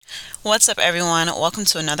What's up, everyone? Welcome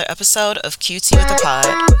to another episode of QT with the Pod.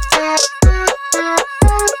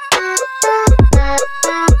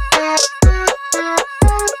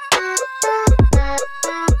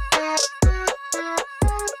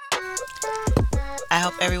 I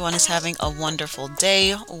hope everyone is having a wonderful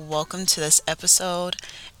day. Welcome to this episode.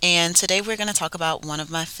 And today we're going to talk about one of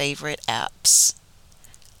my favorite apps,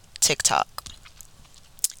 TikTok.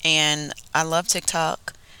 And I love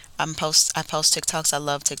TikTok. I post TikToks. I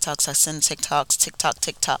love TikToks. I send TikToks.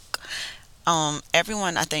 TikTok.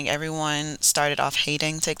 I think everyone started off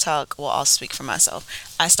hating TikTok. Well, I'll speak for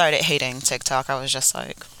myself. I started hating TikTok. I was just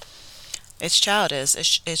like, it's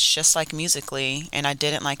childish. It's just like Musically, and I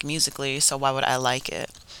didn't like Musically, so why would I like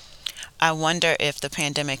it? I wonder if the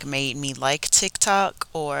pandemic made me like TikTok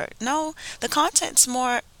or no, the content's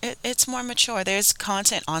it's more mature. There's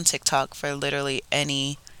content on TikTok for literally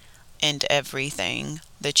any and everything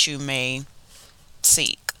that you may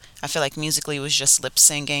seek. I feel like Musically was just lip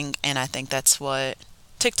singing, and I think that's what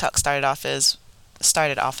TikTok started off as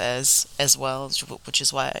well, which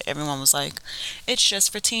is why everyone was like, it's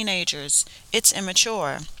just for teenagers, it's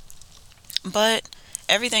immature. But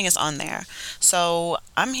everything is on there. So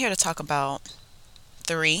I'm here to talk about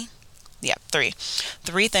three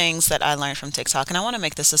three things that I learned from TikTok. And I want to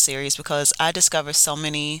make this a series because I discover so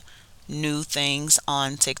many new things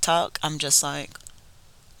on TikTok. I'm just like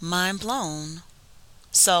mind blown.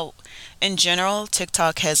 So, in general,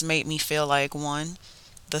 TikTok has made me feel like one,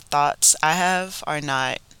 the thoughts I have are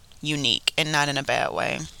not unique and not in a bad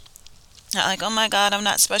way. Not like, oh my God, I'm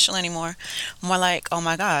not special anymore. More like, oh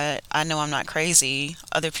my God, I know I'm not crazy.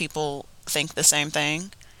 Other people think the same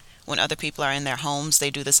thing. When other people are in their homes, they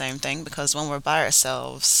do the same thing because when we're by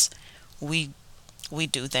ourselves, we we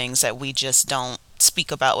do things that we just don't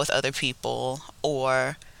speak about with other people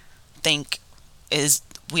or think is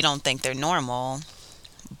we don't think they're normal.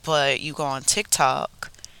 But you go on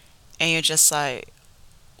TikTok and you're just like,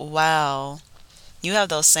 wow, you have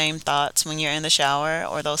those same thoughts when you're in the shower,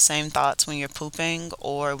 or those same thoughts when you're pooping,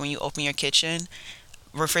 or when you open your kitchen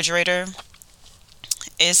refrigerator.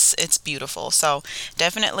 It's beautiful. So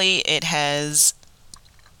definitely it has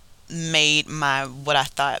made my what I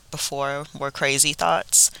thought before were crazy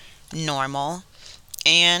thoughts normal.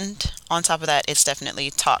 And on top of that, it's definitely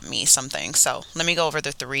taught me something. So let me go over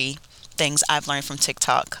the three things I've learned from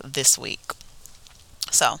TikTok this week.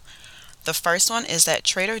 So the first one is that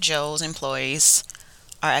Trader Joe's employees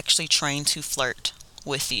are actually trained to flirt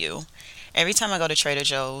with you. Every time I go to Trader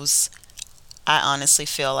Joe's, I honestly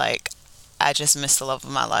feel like I just missed the love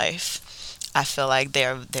of my life. I feel like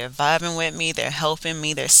they're vibing with me, they're helping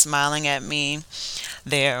me, they're smiling at me,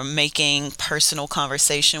 they're making personal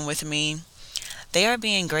conversation with me. They are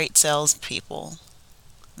being great salespeople.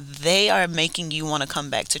 They are making you want to come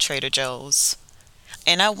back to Trader Joe's.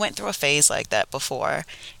 And I went through a phase like that before.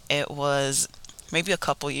 It was maybe a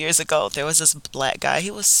couple years ago. There was this black guy.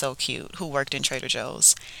 He was so cute who worked in Trader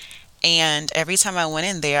Joe's. And every time I went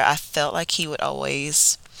in there, I felt like he would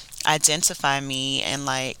always identify me and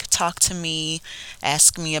like talk to me,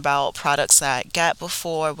 ask me about products that I got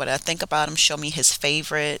before, what I think about him, show me his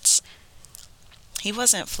favorites. He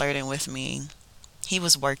wasn't flirting with me. He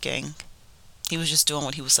was working. He was just doing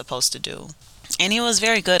what he was supposed to do. And he was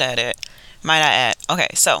very good at it, might I add. Okay,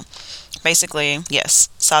 so basically, yes,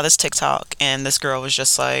 saw this TikTok and this girl was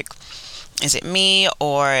just like, is it me,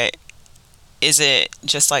 or is it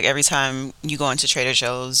just like every time you go into Trader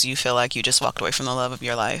Joe's, you feel like you just walked away from the love of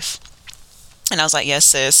your life? And I was like, yes,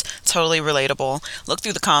 sis, totally relatable. Look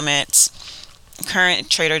through the comments. Current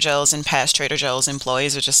Trader Joe's and past Trader Joe's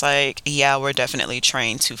employees are just like, yeah, we're definitely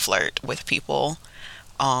trained to flirt with people.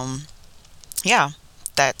 Um, yeah,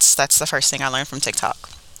 that's the first thing I learned from TikTok.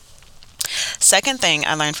 Second thing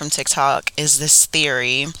I learned from TikTok is this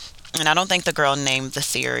theory, and I don't think the girl named the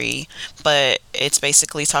theory, but it's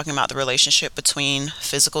basically talking about the relationship between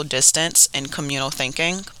physical distance and communal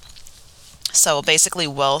thinking. So basically,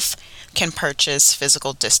 wealth can purchase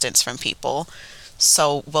physical distance from people.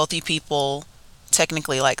 So wealthy people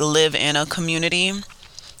technically like live in a community,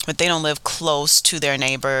 but they don't live close to their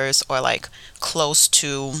neighbors or like close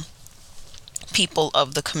to people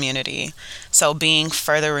of the community. So being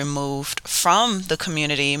further removed from the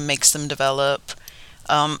community makes them develop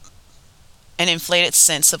um, an inflated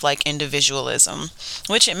sense of like individualism,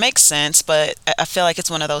 which it makes sense, but I feel like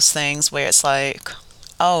it's one of those things where it's like,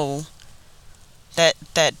 oh,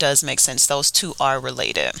 that does make sense. Those two are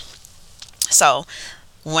related. So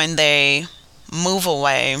when they move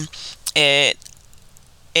away, it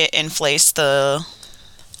it inflates the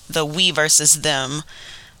we versus them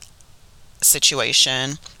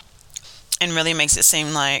situation and really makes it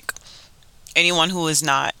seem like anyone who is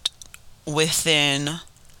not within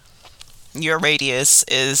your radius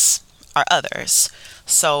is are others.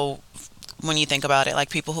 So when you think about it, like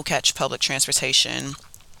people who catch public transportation,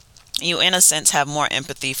 you in a sense have more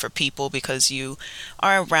empathy for people because you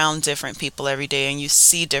are around different people every day and you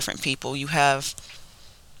see different people. You have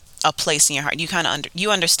a place in your heart. You kind of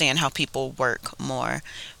you understand how people work more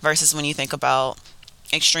versus when you think about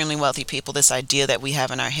extremely wealthy people, this idea that we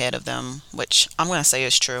have in our head of them, which I'm going to say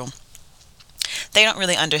is true. They don't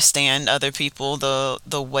really understand other people, the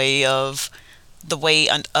way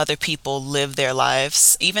other people live their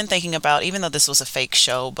lives. Even thinking about, even though this was a fake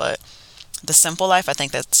show, but The Simple Life, I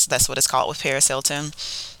think that's what it's called with Paris Hilton.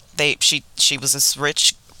 She was this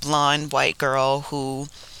rich blonde white girl who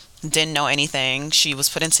didn't know anything. She was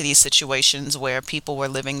put into these situations where people were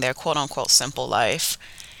living their quote unquote simple life,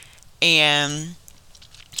 and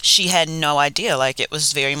she had no idea. Like, it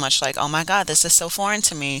was very much like, oh my god, this is so foreign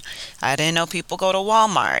to me. I didn't know people go to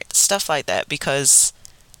Walmart, stuff like that, because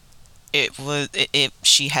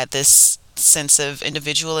she had this sense of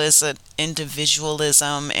individualism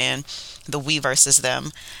and the we versus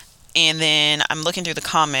them. And then I'm looking through the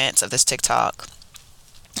comments of this TikTok,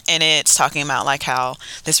 and it's talking about like how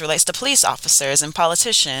this relates to police officers and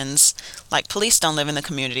politicians. Like, police don't live in the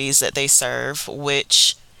communities that they serve,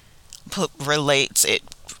 which relates it,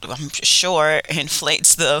 I'm sure,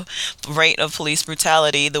 inflates the rate of police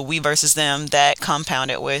brutality, the we versus them, that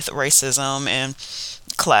compounded with racism and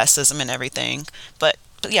classism and everything. But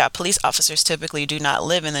yeah, police officers typically do not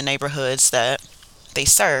live in the neighborhoods that they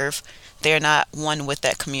serve. They're not one with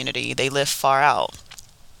that community. They live far out.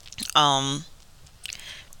 Um,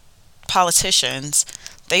 Politicians,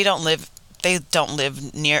 they don't live they don't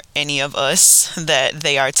live near any of us that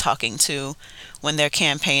they are talking to when they're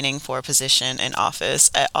campaigning for a position in office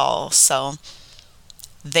at all. So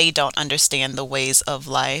they don't understand the ways of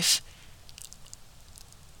life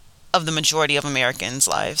of the majority of Americans'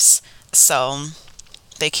 lives. So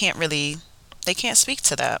they can't speak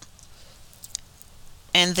to that.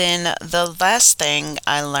 And then the last thing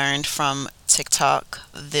I learned from TikTok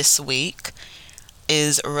this week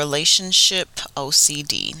is relationship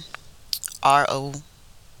OCD.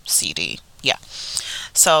 ROCD. Yeah.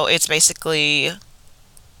 So it's basically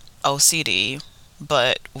OCD,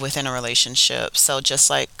 but within a relationship. So just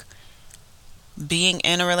like being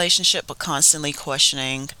in a relationship, but constantly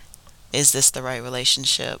questioning, is this the right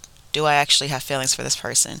relationship? Do I actually have feelings for this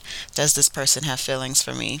person? Does this person have feelings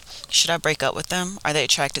for me? Should I break up with them? Are they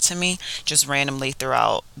attracted to me? Just randomly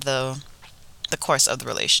throughout the course of the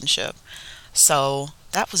relationship. So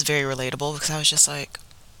that was very relatable because I was just like,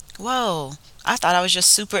 whoa, I thought I was just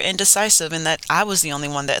super indecisive and that I was the only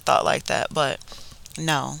one that thought like that. But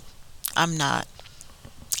no, I'm not.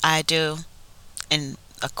 I do. And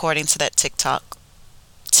according to that TikTok,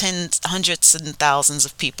 tens, hundreds, and thousands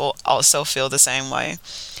of people also feel the same way.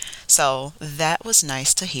 So that was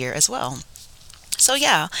nice to hear as well. So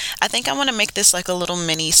yeah, I think I want to make this like a little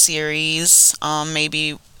mini series,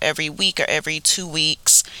 maybe every week or every 2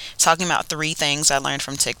 weeks, talking about three things I learned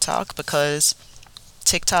from TikTok because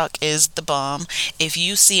TikTok is the bomb. If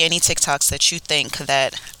you see any TikToks that you think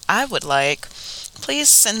that I would like, please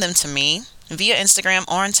send them to me via Instagram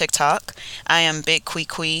or on TikTok. I am Big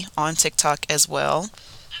Kwee on TikTok as well.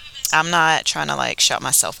 I'm not trying to like shout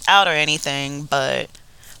myself out or anything, but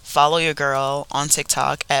follow your girl on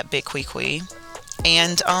TikTok at Big Kwee.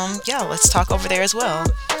 And yeah, let's talk over there as well.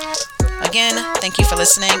 Again, thank you for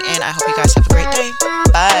listening, and I hope you guys have a great day.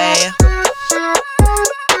 Bye.